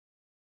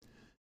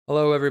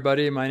Hello,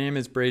 everybody. My name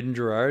is Braden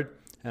Gerard,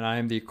 and I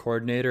am the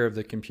coordinator of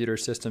the Computer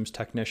Systems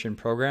Technician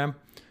program.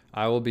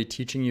 I will be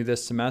teaching you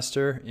this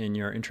semester in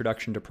your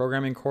Introduction to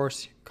Programming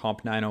course,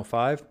 Comp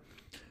 905.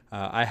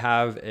 I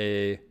have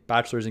a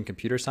bachelor's in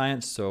computer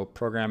science, so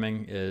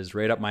programming is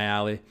right up my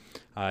alley.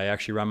 I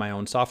actually run my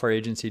own software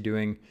agency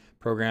doing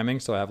programming,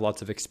 so I have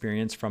lots of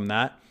experience from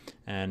that,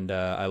 and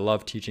I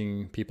love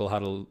teaching people how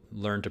to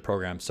learn to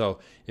program. So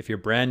if you're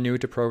brand new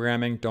to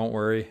programming, don't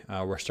worry,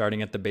 we're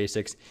starting at the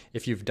basics.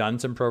 If you've done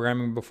some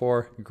programming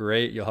before,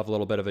 great, you'll have a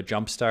little bit of a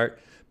jump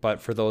start.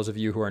 But for those of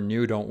you who are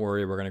new, don't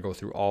worry, we're going to go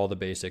through all the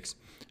basics.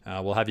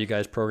 We'll have you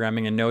guys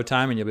programming in no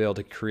time, and you'll be able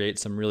to create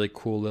some really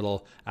cool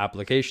little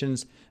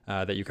applications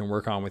that you can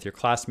work on with your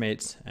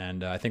classmates.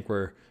 And I think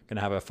we're going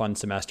to have a fun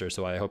semester,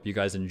 so I hope you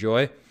guys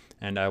enjoy.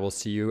 And I will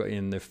see you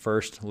in the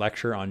first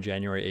lecture on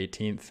January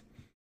 18th.